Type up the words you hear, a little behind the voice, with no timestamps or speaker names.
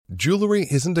Jewelry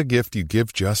isn't a gift you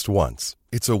give just once.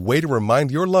 It's a way to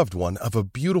remind your loved one of a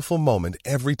beautiful moment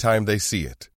every time they see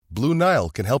it. Blue Nile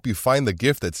can help you find the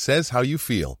gift that says how you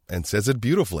feel and says it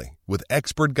beautifully, with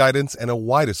expert guidance and a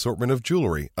wide assortment of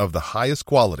jewelry of the highest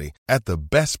quality at the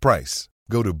best price.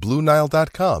 Go to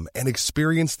BlueNile.com and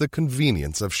experience the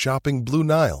convenience of shopping Blue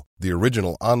Nile, the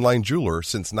original online jeweler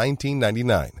since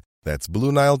 1999. That's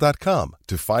BlueNile.com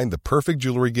to find the perfect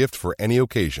jewelry gift for any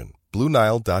occasion.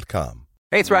 BlueNile.com.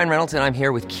 Hey, it's Ryan Reynolds, and I'm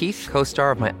here with Keith,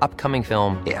 co-star of my upcoming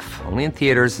film, If, only in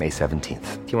theaters May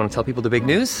 17th. Do you want to tell people the big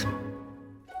news?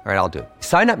 All right, I'll do it.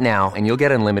 Sign up now and you'll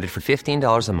get unlimited for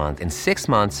 $15 a month and 6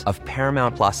 months of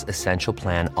Paramount Plus Essential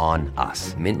Plan on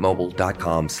us.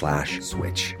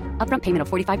 MintMobile.com/switch. Upfront payment of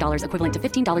 $45 equivalent to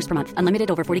 $15 per month. Unlimited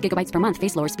over 40 gigabytes per month.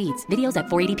 Face lower speeds. Videos at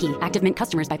 480p. Active Mint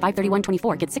customers by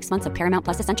 531.24 get 6 months of Paramount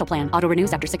Plus Essential Plan. Auto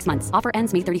renews after 6 months. Offer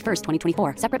ends May 31st,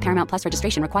 2024. Separate Paramount Plus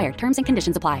registration required. Terms and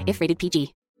conditions apply if rated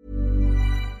PG.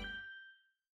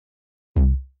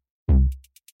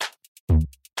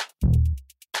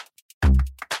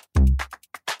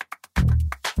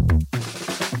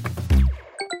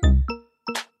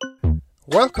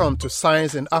 Welcome to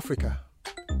Science in Africa,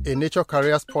 a Nature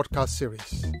Careers podcast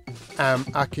series. I'm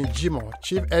Akin Jimoh,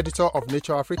 Chief Editor of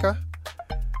Nature Africa.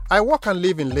 I work and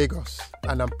live in Lagos,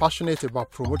 and I'm passionate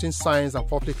about promoting science and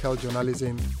public health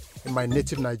journalism in my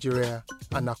native Nigeria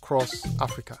and across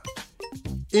Africa.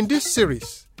 In this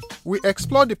series, we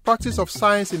explore the practice of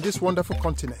science in this wonderful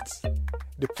continent,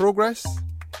 the progress,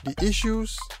 the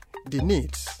issues, the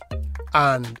needs,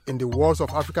 and in the words of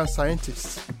African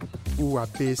scientists who are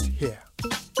based here.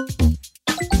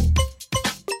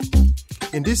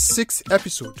 In this 6th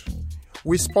episode,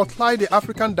 we spotlight the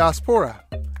African diaspora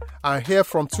and hear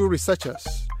from 2 researchers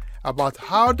about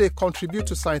how they contribute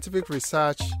to scientific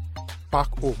research back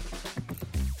home.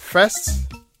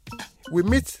 First, we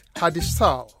meet Hadi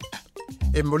Sall,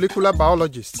 a molecular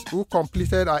biologist who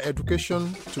completed her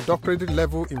education to doctorate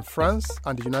level in France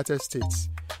and the United States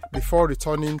before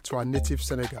returning to her native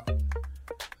Senegal.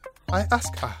 I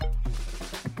asked her,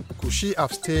 could she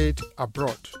have stayed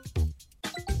abroad?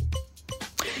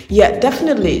 Yeah,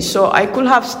 definitely. So I could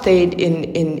have stayed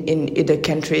in either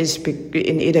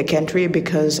country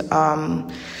because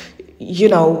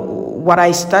what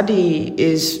I study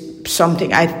is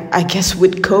something I guess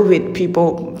with COVID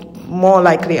people more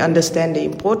likely understand the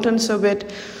importance of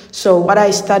it. So what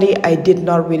I study, I did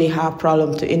not really have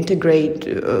problem to integrate,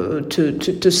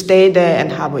 to stay there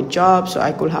and have a job. So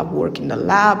I could have work in the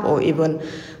lab or even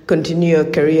continue a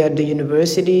career at the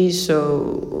university.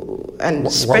 So, and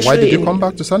especially why did you come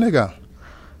back to Senegal?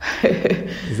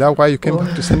 Is that why you came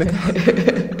back to Senegal?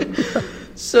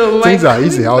 So things are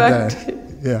easy out there.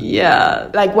 Yeah,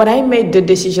 like when I made the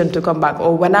decision to come back,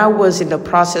 or when I was in the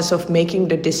process of making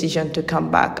the decision to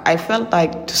come back, I felt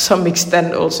like to some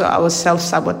extent also I was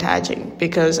self-sabotaging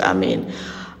because I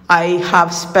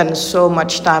have spent so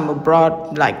much time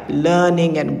abroad, like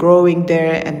learning and growing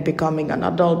there and becoming an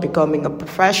adult, becoming a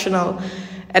professional.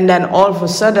 And then all of a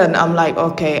sudden I'm like,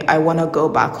 okay, I want to go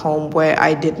back home where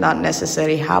I did not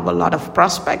necessarily have a lot of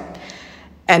prospect.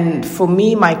 And for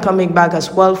me, my coming back as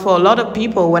well, for a lot of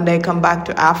people, when they come back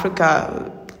to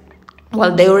Africa,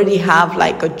 well, they already have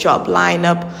like a job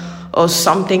lineup or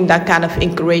something that kind of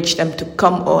encouraged them to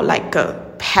come, or like a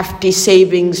hefty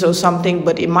savings or something.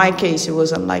 But in my case, it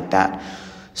wasn't like that.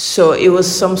 So it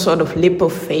was some sort of leap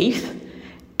of faith.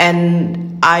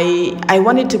 And I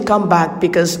wanted to come back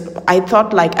because I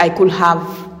thought like I could have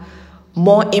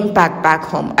more impact back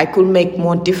home. I could make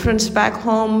more difference back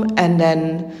home. And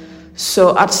then,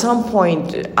 so at some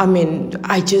point,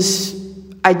 I just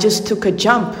took a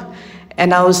jump.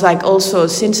 And I was like, also,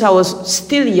 since I was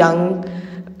still young,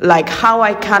 like how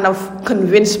I kind of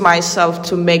convinced myself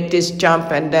to make this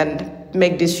jump and then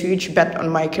make this huge bet on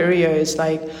my career is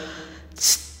like,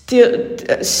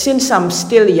 since I'm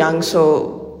still young,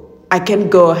 so I can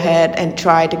go ahead and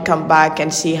try to come back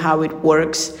and see how it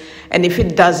works. And if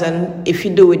it doesn't, if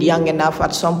you do it young enough,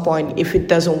 at some point, if it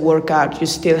doesn't work out, you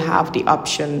still have the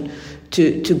option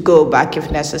to go back if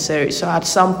necessary. So at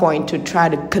some point, to try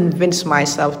to convince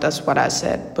myself, that's what I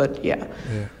said. But yeah.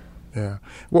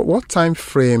 What time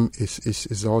frame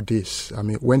is all this? I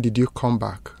mean, when did you come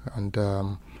back? And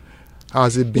how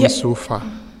has it been so far?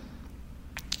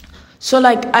 So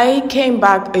like I came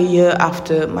back a year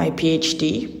after my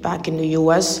PhD back in the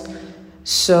US.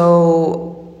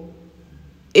 So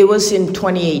it was in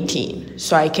 2018.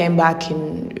 So I came back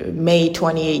in May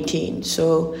 2018.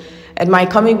 So And my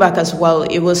coming back as well,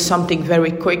 it was something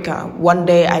very quick. One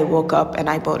day I woke up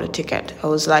and I bought a ticket. I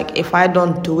was like, if I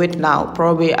don't do it now,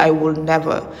 probably I will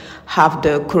never have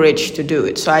the courage to do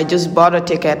it. So I just bought a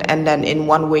ticket, and then in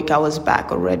 1 week I was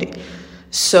back already.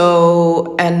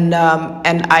 So, and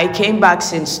I came back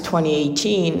since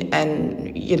 2018,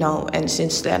 and, and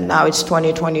since then, now it's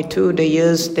 2022, the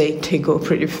years, they go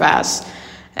pretty fast.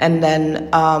 And then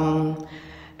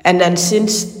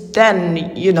since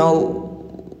then,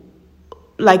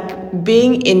 like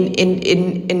being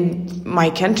in my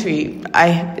country,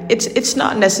 it's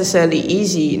not necessarily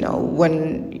easy,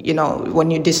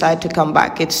 when you decide to come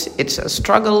back, it's a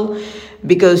struggle,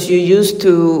 because you're used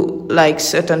to like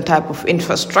certain type of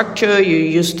infrastructure, you're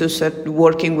used to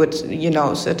working with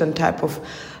certain type of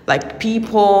like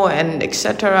people and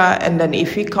etc. And then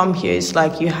if you come here, it's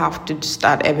like you have to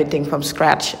start everything from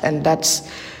scratch, and that's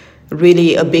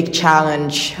really a big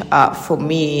challenge for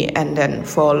me, and then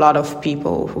for a lot of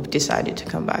people who've decided to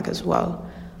come back as well.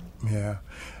 Yeah.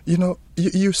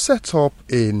 You set up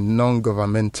a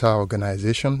non-governmental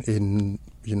organization,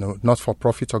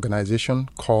 not-for-profit organization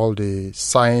called the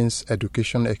Science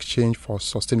Education Exchange for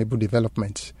Sustainable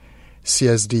Development,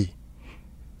 CSD.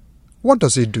 What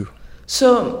does it do?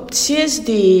 So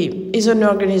CSD is an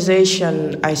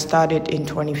organization I started in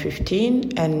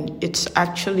 2015, and it's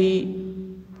actually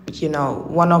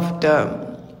one of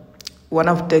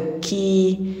the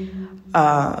key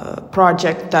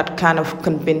project that kind of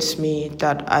convinced me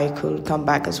that I could come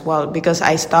back as well, because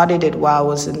I started it while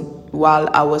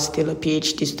I was still a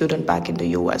PhD student back in the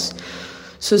US.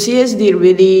 So CSD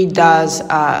really does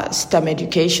STEM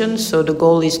education. So the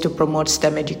goal is to promote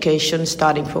STEM education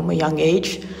starting from a young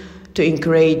age, to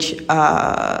encourage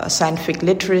scientific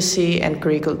literacy and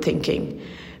critical thinking.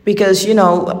 Because,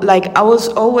 I was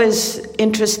always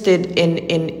interested in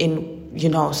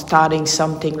starting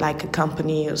something like a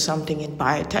company or something in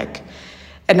biotech.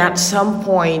 And at some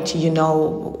point,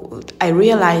 I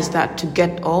realized that to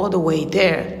get all the way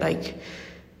there,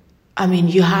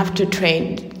 you have to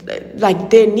train,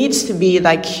 there needs to be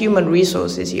human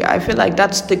resources here. I feel like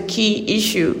that's the key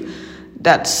issue.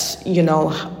 That's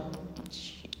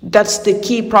the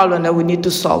key problem that we need to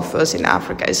solve first in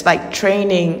Africa. It's like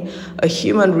training a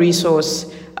human resource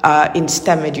in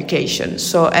STEM education.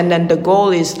 So, and then the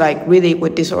goal is really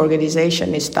with this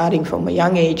organization is starting from a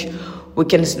young age. We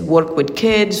can work with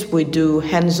kids, we do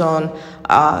hands-on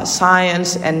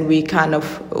science, and we kind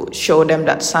of show them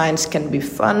that science can be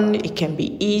fun, it can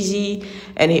be easy,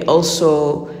 and it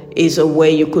also is a way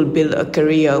you could build a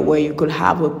career where you could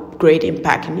have a great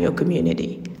impact in your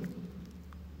community.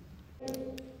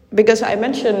 Because I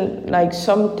mentioned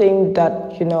something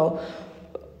that,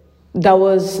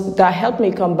 that helped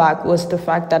me come back was the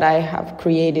fact that I have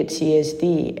created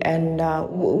CSD. And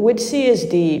with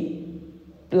CSD,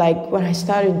 when I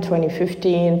started in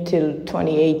 2015 till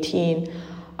 2018,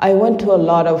 I went to a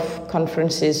lot of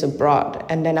conferences abroad.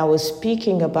 And then I was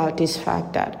speaking about this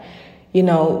fact that,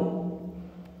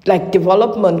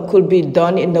 development could be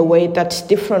done in a way that's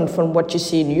different from what you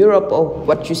see in Europe or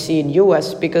what you see in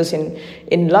US, because in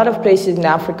a lot of places in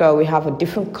Africa, we have a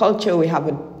different culture, we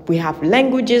have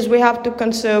languages we have to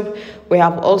conserve, we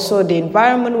have also the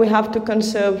environment we have to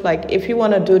conserve. If you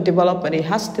want to do development, it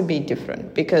has to be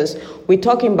different, because we're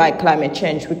talking about climate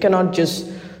change. We cannot just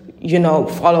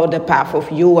follow the path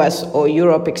of US or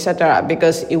Europe, etc.,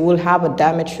 because it will have a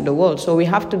damage to the world. So we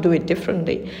have to do it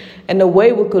differently. And the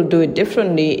way we could do it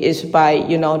differently is by,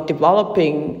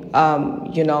 developing,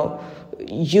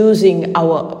 using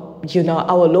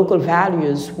our local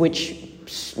values, which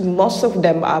most of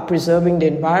them are preserving the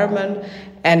environment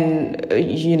and,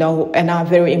 and are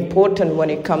very important when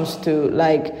it comes to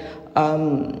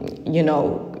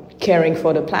caring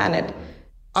for the planet.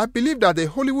 I believe that the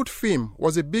Hollywood film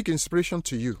was a big inspiration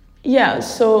to you. Yeah,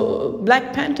 so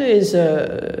Black Panther it's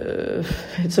a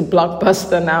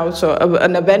blockbuster now. So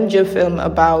an Avenger film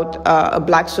about a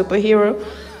black superhero.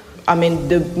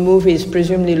 The movie is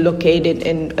presumably located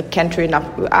in a country in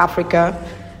Africa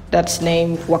that's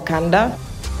named Wakanda.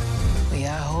 We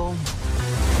are home.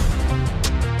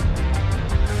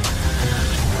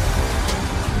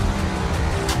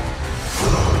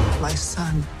 My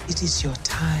son, it is your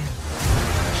time.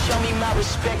 Show me my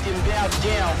respect and bow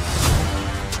down.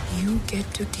 You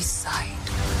get to decide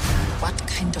what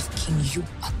kind of king you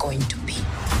are going to be.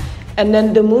 And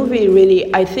then the movie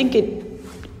really, I think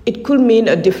it could mean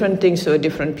a different thing to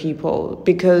different people,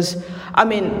 because,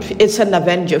 it's an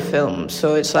Avenger film.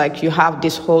 So it's you have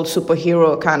this whole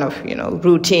superhero kind of,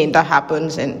 routine that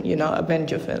happens in,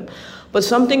 Avenger film. But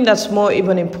something that's more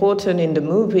even important in the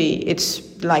movie, it's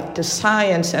the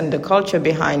science and the culture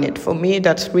behind it. For me,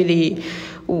 that's really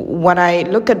when I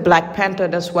look at Black Panther,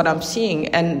 that's what I'm seeing.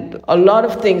 And a lot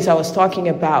of things I was talking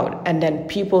about, and then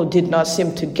people did not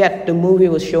seem to get. The movie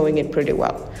was showing it pretty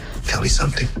well. Tell me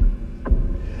something.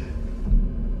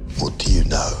 What do you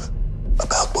know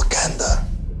about Wakanda?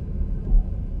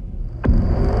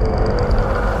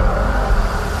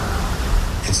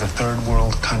 It's a third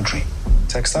world country.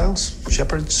 Textiles,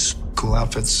 shepherds, cool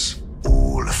outfits,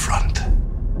 all a front.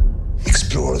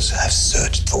 Explorers have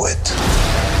searched for it.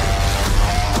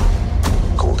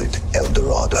 Called it El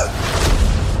Dorado.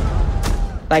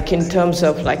 Like in terms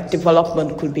of like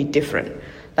development could be different.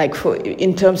 Like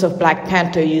in terms of Black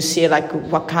Panther, you see like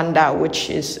Wakanda, which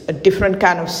is a different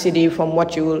kind of city from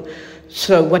what you'll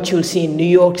see in New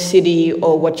York City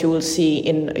or what you will see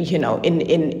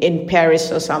in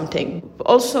Paris or something.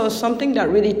 Also, something that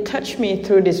really touched me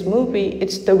through this movie,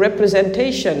 it's the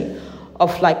representation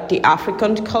of like the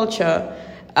African culture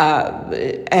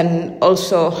and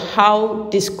also how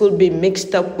this could be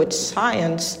mixed up with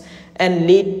science and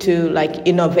lead to like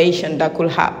innovation that could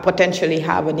potentially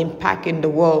have an impact in the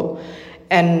world.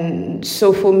 And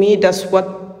so for me, that's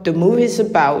what the movie is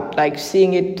about, like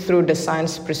seeing it through the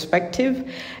science perspective,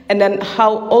 and then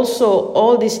how also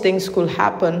all these things could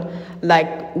happen,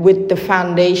 like with the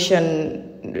foundation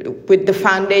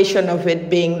of it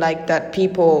being like that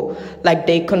people, like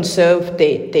they conserve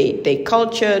their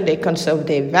culture, they conserve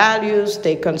their values,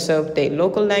 they conserve their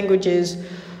local languages.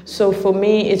 So for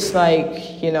me, it's like,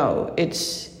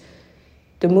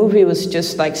 the movie was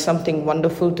just like something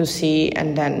wonderful to see,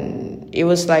 and then it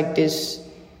was like this,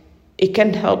 it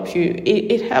can help you,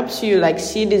 it helps you like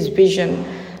see this vision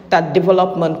that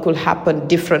development could happen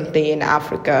differently in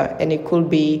Africa, and it could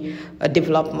be a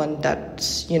development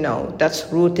that's,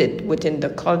 that's rooted within the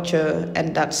culture,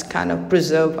 and that's kind of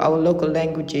preserve our local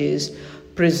languages,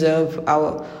 preserve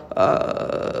our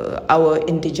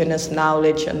indigenous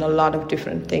knowledge, and a lot of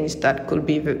different things that could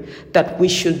be, that we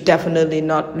should definitely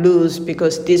not lose,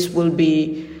 because this will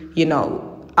be,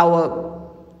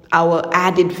 our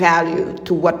added value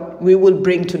to what we will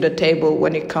bring to the table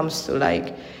when it comes to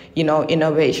like,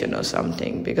 innovation or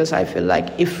something. Because I feel like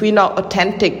if we're not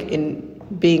authentic in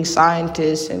being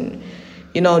scientists and,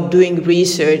 doing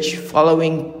research,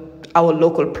 following our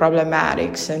local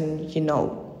problematics and,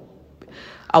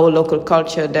 our local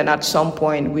culture, then at some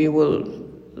point we will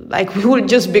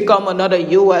just become another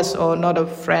US or another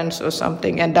France or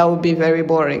something, and that would be very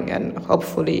boring, and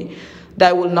hopefully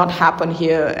that will not happen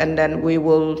here, and then we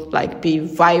will like be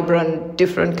vibrant,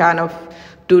 different kind of,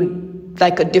 do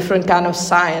like a different kind of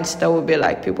science that will be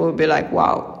like, people will be like,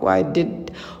 wow, why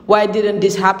didn't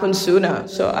this happen sooner?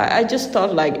 So I just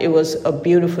thought like it was a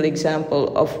beautiful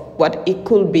example of what it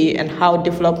could be and how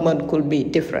development could be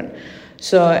different.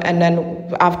 So, and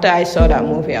then after I saw that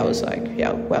movie, I was like,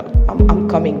 yeah, well, I'm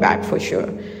coming back for sure.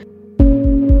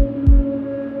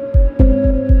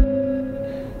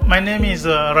 My name is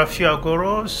Rafi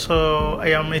Agoro, so I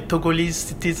am a Togolese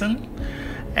citizen,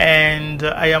 and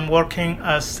I am working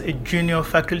as a junior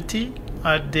faculty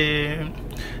at the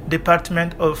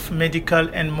Department of Medical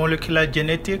and Molecular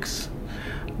Genetics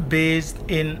based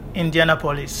in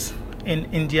Indianapolis, in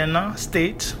Indiana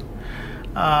State,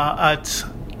 at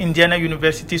Indiana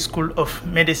University School of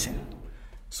Medicine.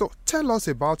 So tell us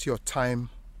about your time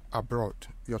abroad,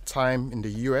 your time in the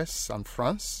US and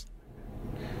France.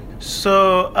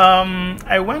 So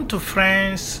I went to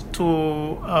France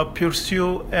to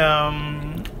pursue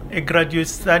a graduate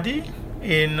study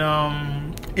in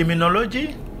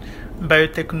immunology,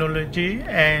 biotechnology,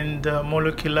 and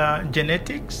molecular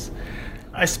genetics.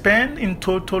 I spent in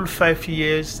total 5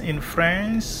 years in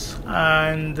France,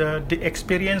 and the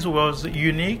experience was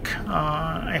unique.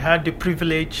 I had the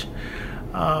privilege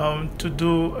to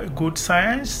do good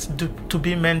science, to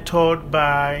be mentored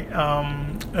by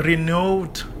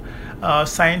renowned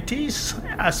scientists,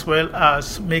 as well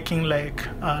as making like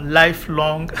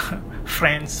lifelong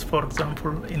friends, for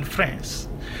example, in France.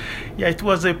 Yeah, it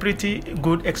was a pretty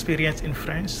good experience in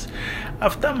France.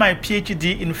 After my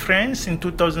PhD in France in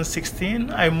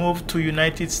 2016, I moved to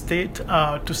United States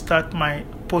to start my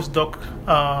postdoc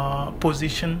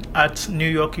position at New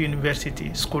York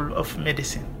University School of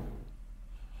Medicine.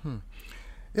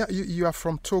 Yeah, you are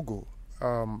from Togo.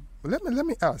 Let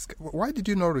me ask, why did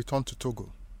you not return to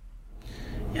Togo?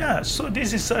 Yeah, so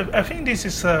this is, I think this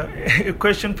is a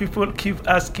question people keep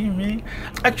asking me.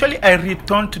 Actually, I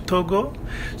returned to Togo.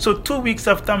 So 2 weeks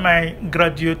after my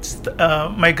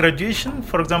graduation,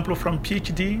 for example, from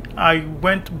PhD, I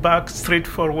went back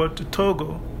straightforward to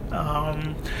Togo.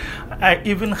 I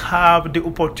even have the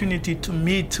opportunity to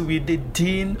meet with the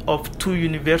dean of 2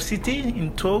 universities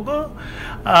in Togo,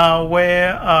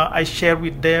 where I share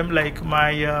with them like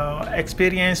my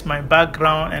experience, my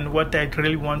background, and what I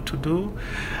really want to do.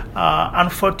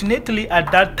 Unfortunately,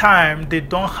 at that time, they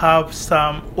don't have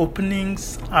some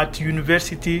openings at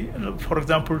university, for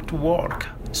example, to work.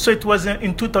 So it was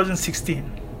in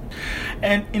 2016.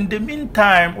 And in the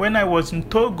meantime, when I was in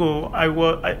Togo, I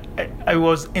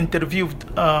was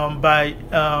interviewed by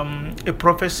a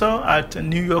professor at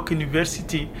New York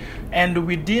University, and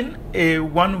within a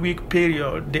 1-week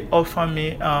period, they offered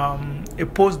me a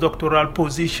postdoctoral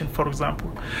position, for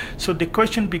example. So the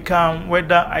question became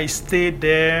whether I stay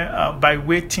there by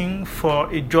waiting for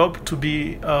a job to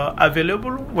be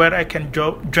available where I can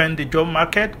join the job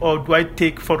market, or do I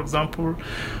take, for example,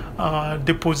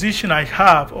 the position I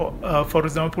have, for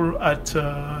example, at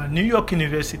New York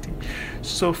University.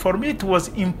 So for me, it was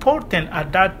important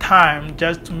at that time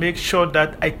just to make sure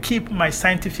that I keep my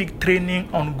scientific training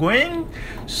ongoing.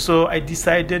 So I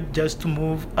decided just to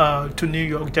move to New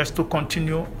York just to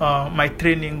continue my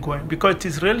training going, because it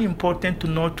is really important to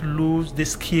not lose the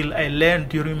skill I learned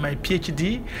during my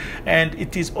PhD. And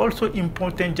it is also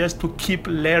important just to keep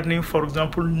learning, for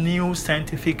example, new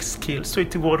scientific skills. So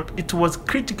it was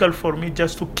critical for me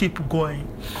just to keep going.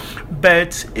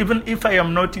 But even if I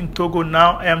am not in Togo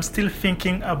now, I am still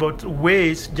thinking about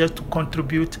ways just to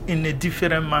contribute in a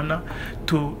different manner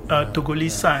to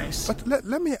Togolese science. But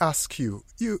let me ask you,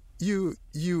 you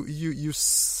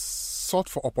sought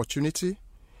for opportunity.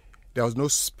 There was no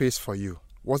space for you.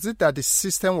 Was it that the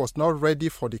system was not ready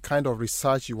for the kind of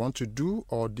research you want to do,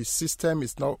 or the system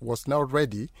was not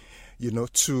ready,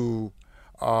 to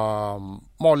more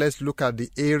or less look at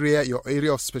your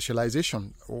area of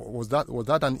specialization? Was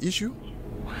that an issue?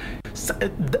 So,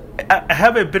 I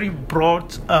have a very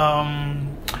broad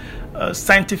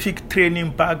scientific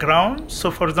training background. So,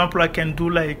 for example, I can do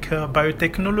like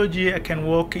biotechnology. I can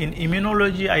work in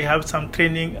immunology. I have some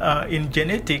training in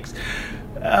genetics.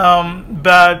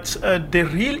 But the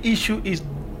real issue is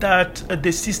that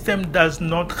the system does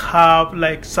not have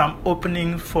like some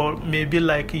opening for maybe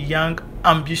like young,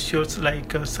 ambitious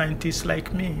like scientists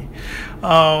like me.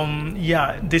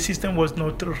 The system was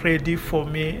not ready for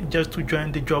me just to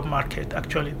join the job market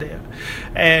actually there,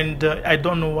 and I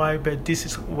don't know why, but this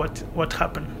is what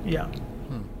happened.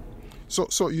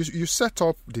 So you set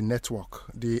up the network,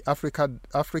 the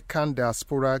African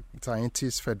Diaspora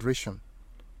Scientists Federation,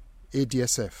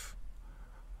 ADSF.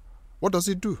 What does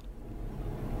it do?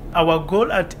 Our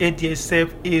goal at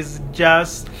ADSF is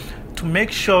just to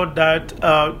make sure that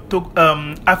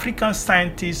African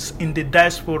scientists in the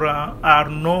diaspora are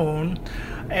known,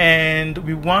 and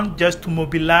we want just to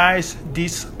mobilize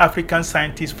these African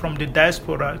scientists from the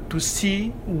diaspora to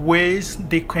see ways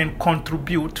they can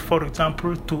contribute, for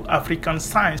example, to African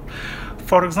science.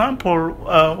 For example,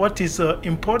 what is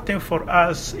important for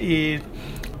us is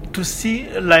to see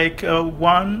like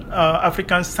one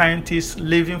African scientist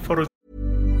living for.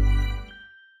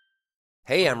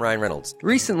 Hey, I'm Ryan Reynolds.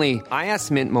 Recently, I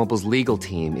asked Mint Mobile's legal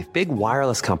team if big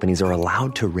wireless companies are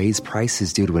allowed to raise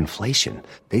prices due to inflation.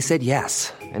 They said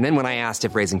yes. And then when I asked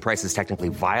if raising prices technically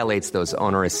violates those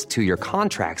onerous 2-year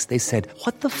contracts, they said,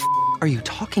 "What the f*** are you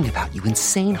talking about, you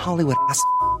insane Hollywood ass?"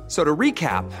 So to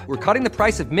recap, we're cutting the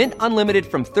price of Mint Unlimited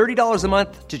from $30 a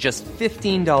month to just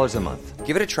 $15 a month.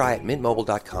 Give it a try at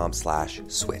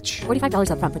mintmobile.com/switch.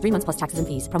 $45 up front for 3 months plus taxes and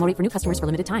fees. Promo rate for new customers for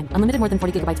limited time. Unlimited more than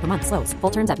 40 gigabytes per month. Slows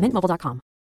full terms at mintmobile.com.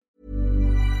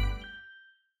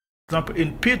 For example,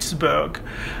 in Pittsburgh,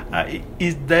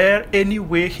 is there any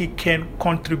way he can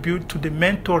contribute to the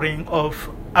mentoring of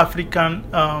African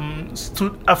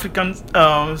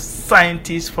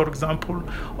scientists, for example,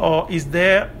 or is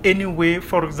there any way,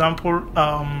 for example,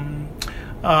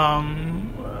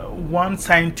 one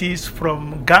scientist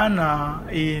from Ghana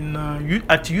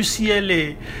at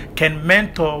UCLA can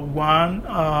mentor one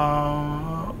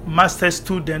master's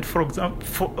student, for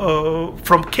example,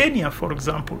 from Kenya, for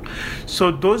example.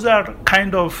 So those are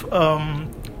kind of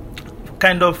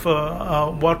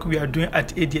work we are doing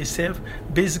at ADSF,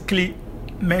 basically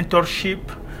mentorship.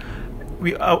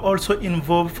 We are also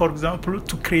involved, for example,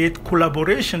 to create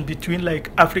collaboration between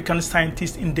like African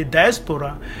scientists in the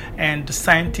diaspora and the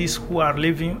scientists who are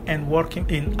living and working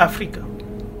in Africa.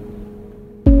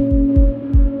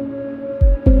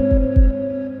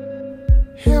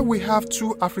 Here we have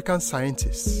 2 African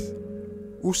scientists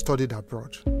who studied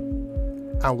abroad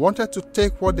and wanted to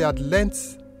take what they had learnt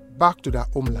back to their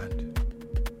homeland,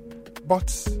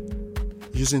 but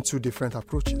using 2 different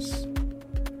approaches.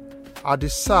 Adi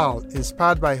Sal,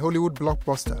 inspired by Hollywood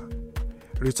blockbuster,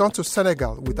 returned to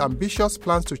Senegal with ambitious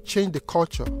plans to change the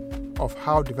culture of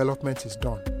how development is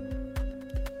done.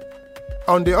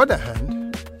 On the other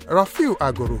hand, Rafiu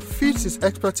Agoro feeds his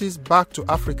expertise back to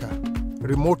Africa,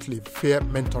 remotely via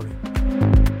mentoring.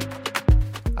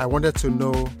 I wanted to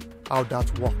know how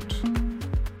that worked.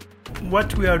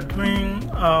 What we are doing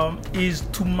is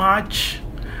to match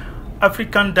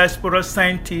African diaspora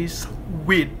scientists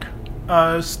with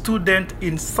students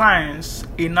in science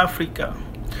in Africa.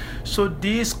 So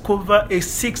this covers a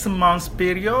 6-month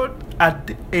period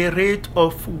at a rate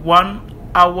of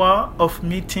 1 hour of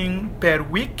meeting per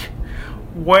week,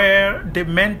 where the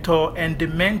mentor and the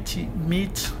mentee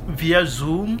meet via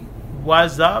Zoom,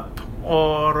 WhatsApp,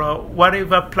 or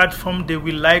whatever platform they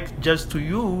will like just to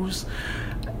use,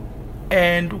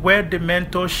 and where the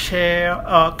mentor share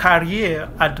career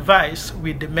advice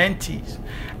with the mentees.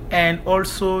 And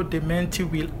also the mentee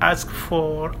will ask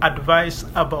for advice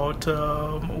about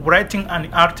writing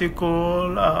an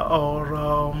article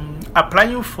or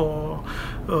applying for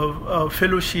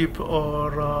fellowship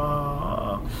or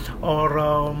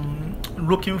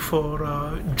looking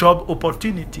for job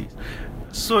opportunities.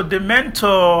 So the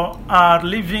mentor are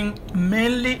living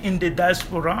mainly in the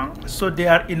diaspora. So they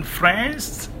are in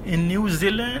France, in New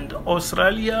Zealand,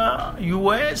 Australia,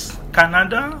 US,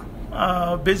 Canada,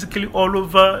 basically all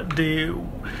over the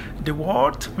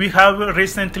world. We have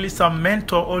recently some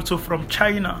mentor also from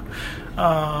China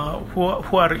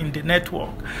who are in the network.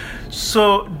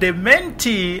 So the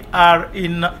mentee are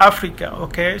in Africa,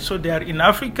 okay? So they are in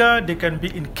Africa. They can be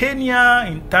in Kenya,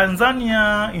 in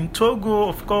Tanzania, in Togo,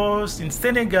 of course, in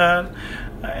Senegal,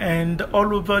 and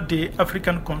all over the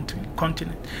African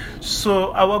continent.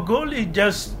 So our goal is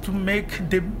just to make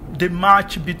the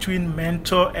match between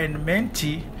mentor and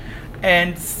mentee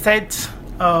and set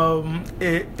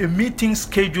a meeting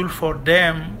schedule for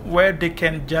them where they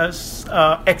can just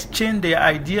exchange their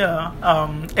idea,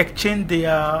 exchange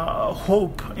their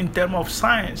hope in terms of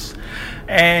science.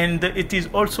 And it is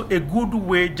also a good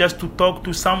way just to talk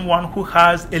to someone who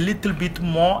has a little bit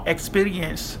more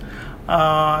experience,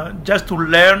 just to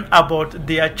learn about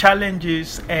their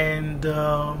challenges and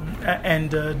the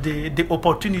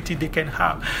opportunity they can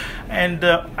have. And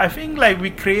I think like we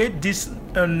create this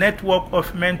network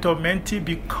of mentor-mentee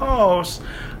because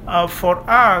for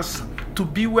us to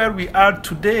be where we are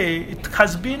today, it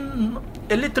has been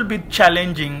a little bit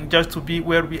challenging just to be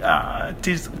where we are.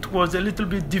 It was a little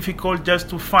bit difficult just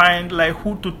to find like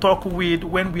who to talk with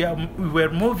when we were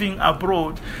moving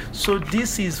abroad. So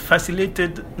this is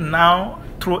facilitated now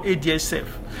through ADSF.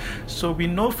 So we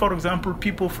know, for example,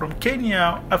 people from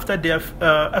Kenya, after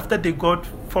they got,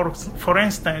 for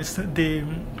instance, the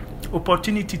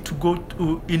opportunity to go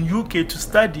to in UK to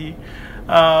study,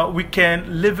 we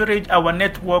can leverage our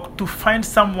network to find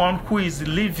someone who is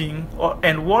living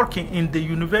and working in the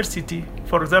university,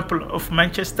 for example, of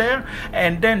Manchester,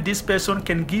 and then this person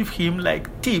can give him like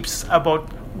tips about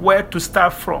where to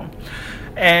start from.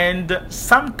 And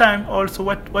sometimes also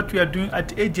what we are doing at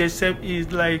ADSF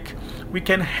is like we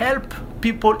can help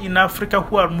people in Africa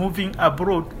who are moving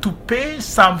abroad to pay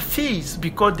some fees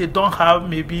because they don't have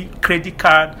maybe credit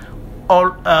card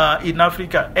all in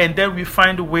Africa, and then we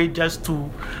find a way just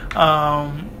to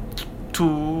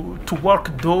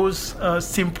work those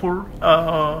simple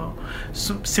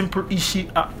issue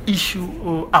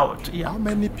out. Yeah. How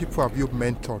many people have you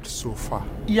mentored so far?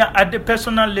 Yeah, at the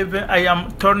personal level, I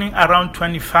am turning around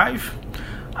 25.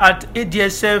 At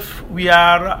ADSF, we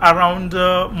are around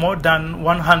more than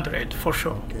 100 for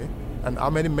sure. Okay. And how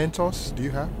many mentors do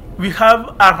you have? We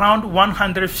have around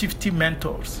 150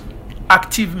 mentors.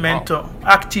 Active mentor.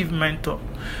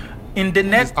 In the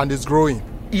net, and it's growing.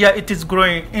 Yeah, it is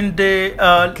growing. In the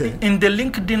in the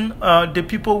LinkedIn, the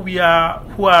people who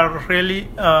are really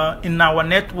in our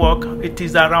network, it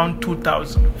is around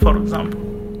 2,000, for example.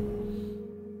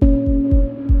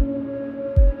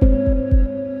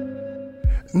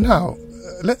 Now,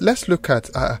 let's look at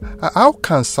how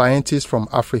can scientists from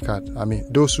Africa, I mean,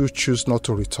 those who choose not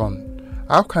to return,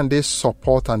 how can they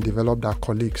support and develop their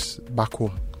colleagues back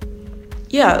home?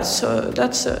 Yeah, so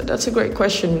that's a great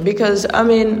question, because I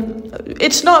mean,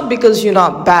 it's not because you're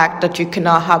not back that you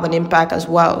cannot have an impact as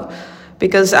well.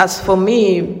 Because as for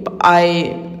me,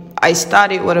 I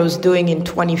started what I was doing in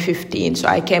 2015, so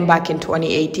I came back in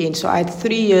 2018. So I had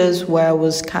 3 years where I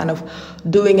was kind of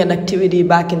doing an activity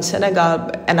back in Senegal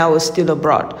and I was still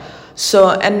abroad.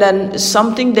 So, and then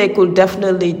something they could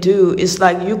definitely do is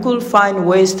like you could find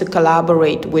ways to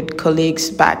collaborate with colleagues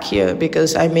back here,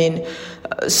 because I mean,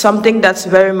 something that's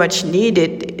very much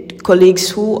needed colleagues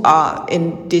who are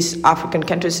in these African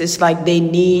countries, it's like they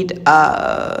need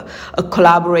a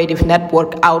collaborative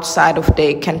network outside of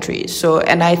their country. So,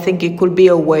 and I think it could be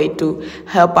a way to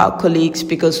help our colleagues,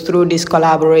 because through this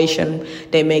collaboration,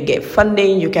 they may get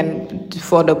funding. You can,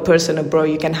 for the person abroad,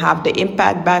 you can have the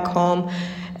impact back home.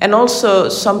 And also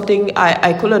something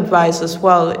I could advise as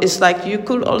well is like you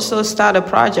could also start a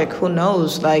project. Who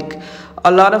knows? Like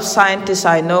a lot of scientists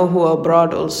I know who are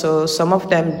abroad also, some of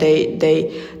them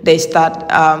they start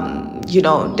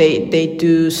they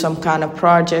do some kind of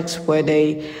projects where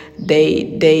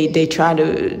they try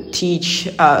to teach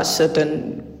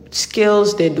certain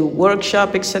skills. They do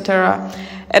workshop, etc.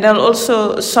 And then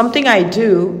also something I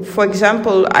do, for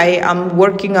example, I'm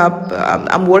working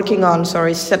on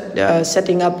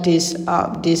setting up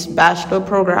this bachelor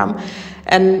program,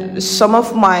 and some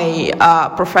of my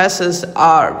professors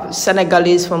are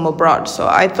Senegalese from abroad. So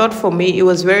I thought for me it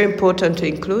was very important to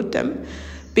include them,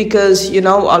 because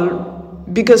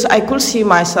because I could see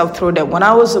myself through them. When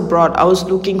I was abroad, I was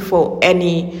looking for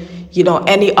any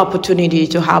opportunity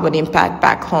to have an impact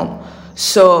back home.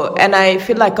 So, and I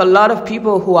feel like a lot of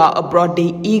people who are abroad,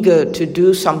 they're eager to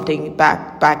do something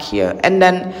back here. And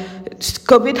then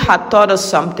COVID had taught us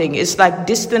something. It's like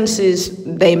distances,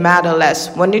 they matter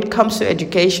less. When it comes to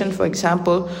education, for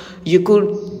example, you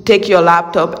could take your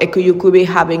laptop, you could be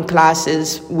having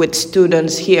classes with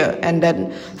students here. And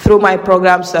then through my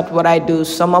programs, that's what I do.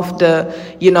 Some of the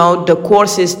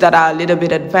courses that are a little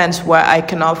bit advanced where I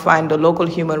cannot find the local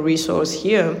human resource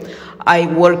here, I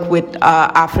work with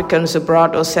Africans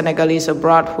abroad or Senegalese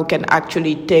abroad who can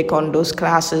actually take on those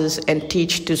classes and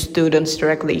teach to students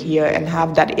directly here and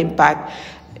have that impact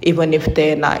even if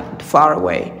they're not far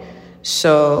away.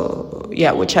 So,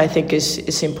 yeah, which I think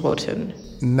is important.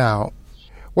 Now,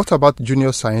 what about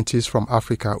junior scientists from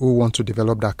Africa who want to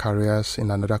develop their careers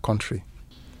in another country?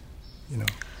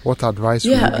 What advice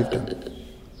would you give them?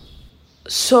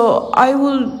 So I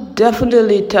will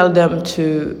definitely tell them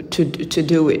to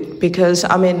do it, because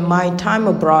my time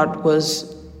abroad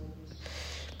was,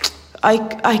 I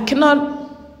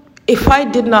cannot, if I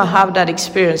did not have that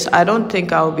experience, I don't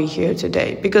think I would be here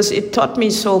today, because it taught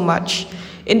me so much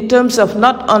in terms of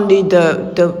not only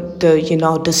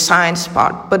the science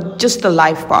part, but just the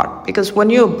life part. Because when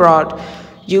you're abroad,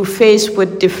 you face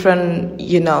with different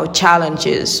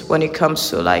challenges when it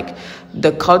comes to like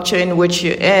the culture in which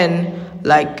you're in,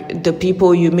 like the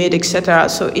people you meet, etc.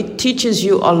 So it teaches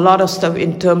you a lot of stuff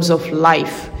in terms of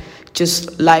life,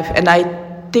 just life. And I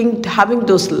think having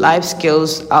those life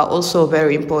skills are also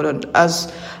very important,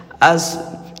 as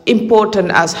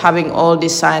important as having all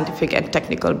this scientific and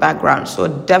technical background. So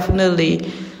definitely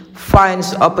trying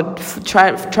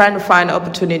to find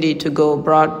opportunity to go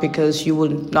abroad, because you will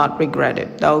not regret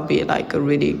it. That would be like a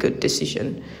really good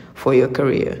decision for your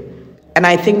career. And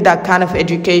I think that kind of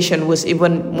education was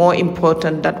even more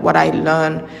important than what I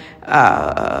learned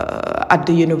at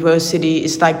the university.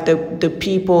 It's like the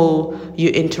people you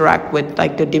interact with,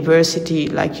 like the diversity,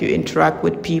 like you interact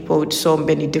with people with so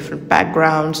many different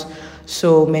backgrounds,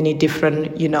 so many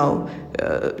different,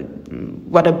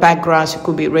 what are backgrounds? It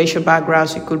could be racial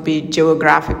backgrounds, it could be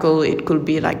geographical, it could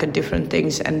be like a different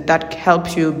things. And that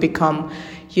helps you become,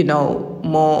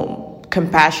 more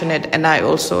compassionate, and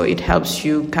it helps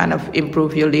you kind of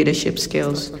improve your leadership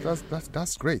skills.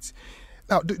 That's great.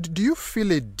 Now, do you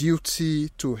feel a duty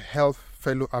to help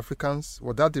fellow Africans?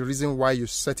 Was that the reason why you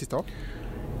set it up?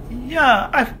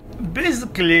 Yeah,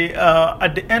 basically,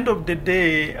 at the end of the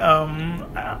day,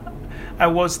 I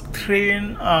was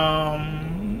trained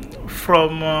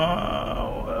from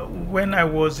when I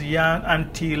was young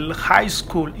until high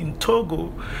school in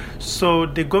Togo. So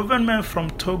the government from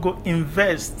Togo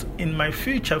invests in my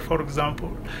future, for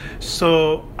example.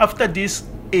 So after this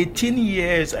 18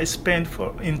 years I spent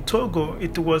in Togo,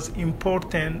 it was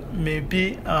important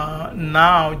maybe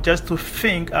now just to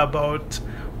think about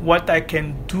what I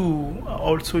can do,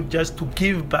 also just to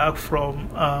give back from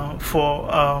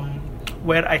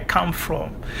where I come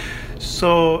from.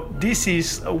 So this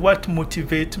is what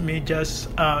motivates me just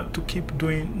to keep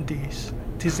doing this.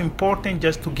 It is important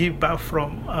just to give back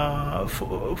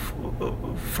to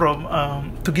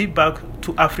give back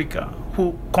to Africa,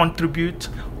 who contribute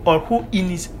or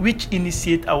which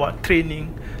initiate our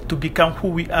training to become who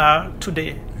we are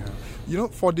today.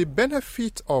 For the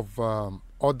benefit of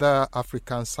other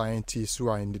African scientists who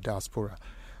are in the diaspora,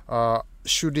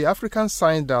 should the African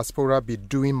science diaspora be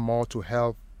doing more to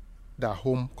help their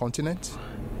home continent?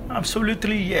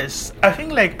 Absolutely, yes. I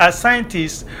think like as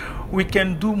scientists, we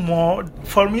can do more.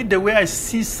 For me, the way I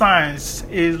see science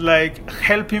is like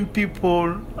helping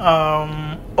people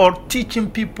or teaching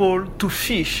people to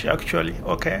fish, actually,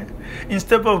 okay?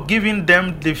 Instead of giving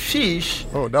them the fish.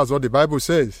 Oh, that's what the Bible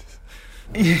says.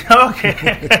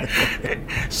 Okay.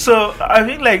 So I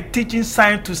think like teaching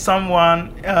science to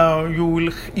someone,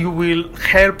 you will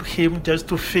help him just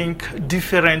to think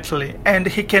differently, and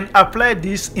he can apply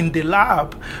this in the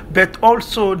lab. But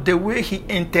also the way he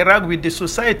interact with the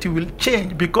society will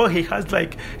change because he has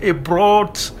like a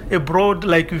broad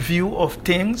like view of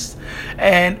things,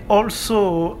 and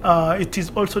also it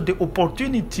is also the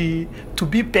opportunity to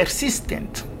be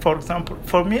persistent. For example,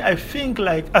 for me, I think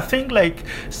like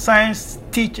science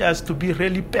teaches us to be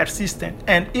really persistent,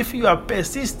 and if you are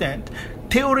persistent,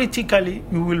 theoretically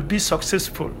you will be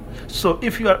successful. So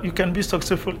if you can be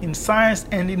successful in science,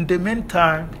 and in the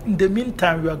meantime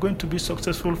you are going to be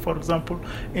successful, for example,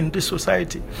 in the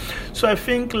society. So I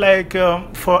think like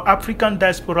for African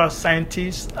diaspora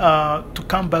scientists, to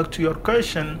come back to your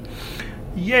question,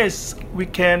 yes, we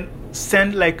can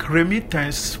send like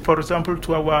remittance, for example,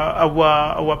 to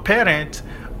our parents,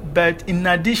 but in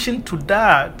addition to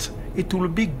that, it will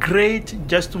be great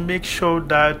just to make sure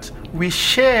that we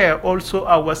share also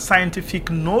our scientific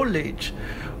knowledge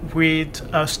with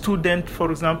students, for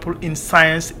example, in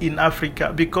science in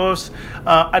Africa, because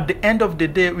at the end of the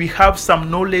day, we have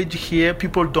some knowledge here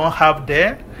people don't have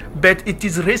there, but it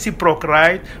is reciprocal,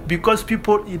 right? Because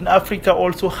people in Africa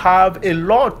also have a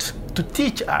lot to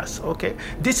teach us, okay?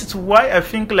 This is why I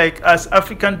think like as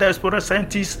African diaspora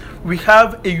scientists, we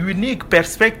have a unique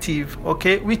perspective,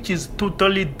 okay, which is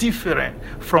totally different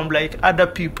from like other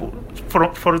people.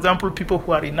 For example, people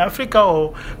who are in Africa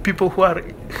or people who are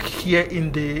here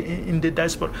in the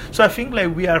diaspora. So I think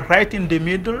like we are right in the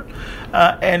middle,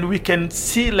 and we can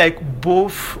see like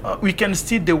both, we can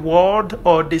see the world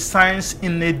or the science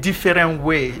in a different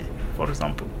way, for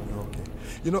example. Okay.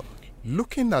 You know,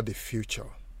 looking at the future,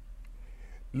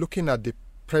 looking at the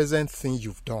present thing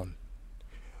you've done,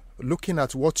 looking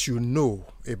at what you know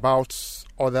about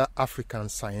other African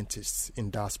scientists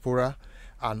in diaspora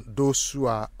and those who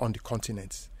are on the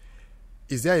continent,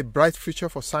 is there a bright future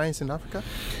for science in Africa?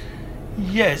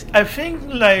 Yes, I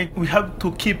think like we have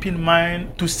to keep in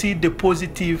mind to see the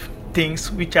positive things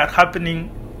which are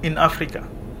happening in Africa.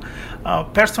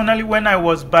 Personally, when I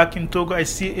was back in Togo, I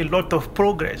see a lot of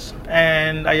progress,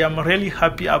 and I am really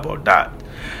happy about that.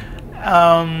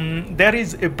 There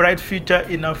is a bright future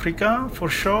in Africa for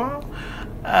sure.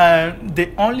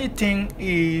 The only thing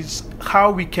is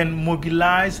how we can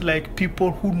mobilize like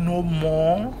people who know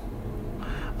more,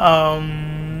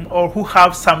 or who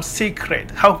have some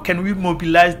secret. How can we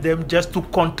mobilize them just to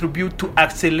contribute to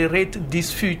accelerate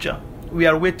this future we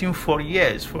are waiting for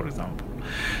years, for example?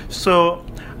 So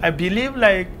I believe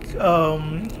like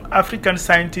African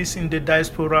scientists in the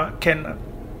diaspora can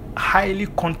highly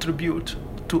contribute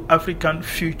to African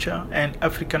future and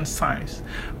African science,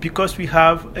 because we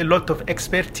have a lot of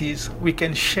expertise we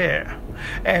can share,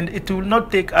 and it will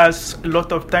not take us a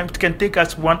lot of time. It can take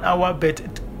us 1 hour, but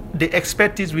the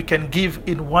expertise we can give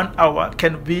in 1 hour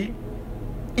can be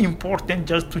important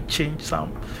just to change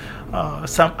some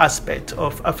aspect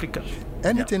of Africa.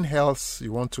 Anything else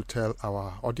you want to tell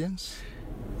our audience?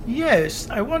 Yes,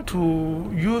 I want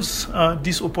to use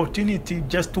this opportunity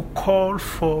just to call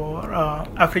for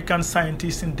African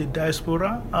scientists in the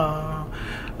diaspora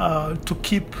to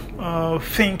keep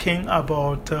thinking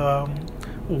about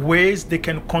ways they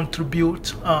can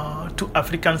contribute to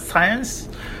African science,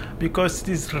 because it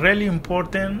is really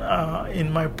important,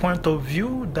 in my point of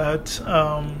view, that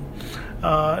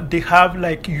they have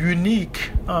like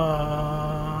unique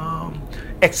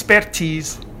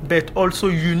expertise, but also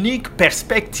unique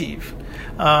perspective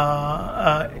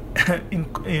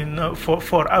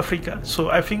for Africa.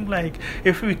 So I think like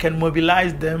if we can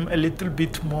mobilize them a little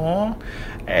bit more,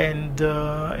 and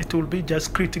it will be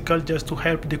just critical just to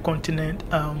help the continent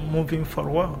moving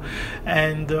forward.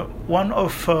 And one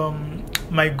of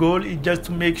my goal is just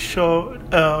to make sure,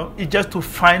 is just to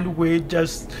find way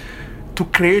just to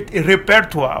create a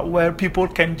repertoire where people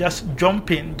can just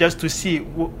jump in just to see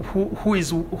who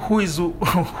is who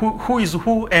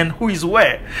and who is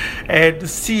where, and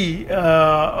see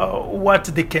what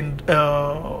they can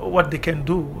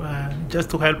do just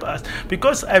to help us.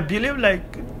 Because I believe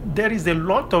like there is a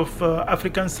lot of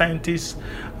African scientists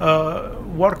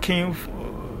working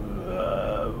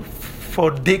for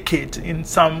decades in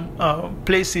some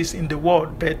places in the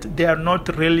world, but they are not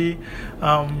really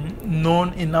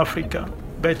known in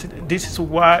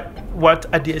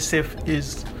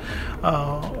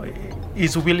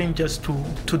is willing just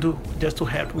to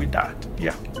help with that.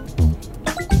 Yeah.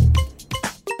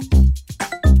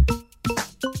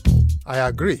 I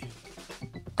agree.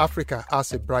 Africa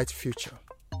has a bright future.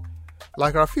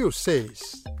 Like Rafiu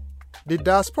says, the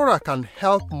diaspora can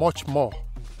help much more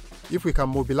if we can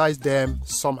mobilize them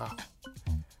somehow.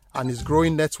 And his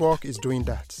growing network is doing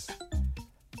that.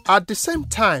 At the same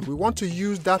time, we want to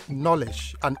use that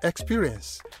knowledge and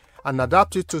experience and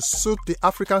adapt it to suit the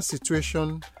African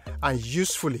situation and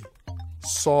usefully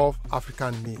solve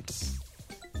African needs.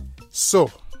 So,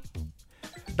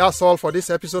 that's all for this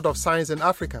episode of Science in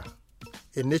Africa,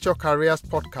 a Nature Careers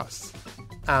podcast.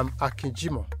 I'm Akin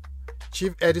Jimoh,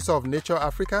 Chief Editor of Nature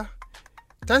Africa.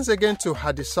 Thanks again to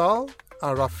Hadisal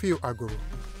and Rafiu Aguru.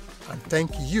 And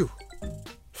thank you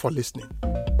for listening.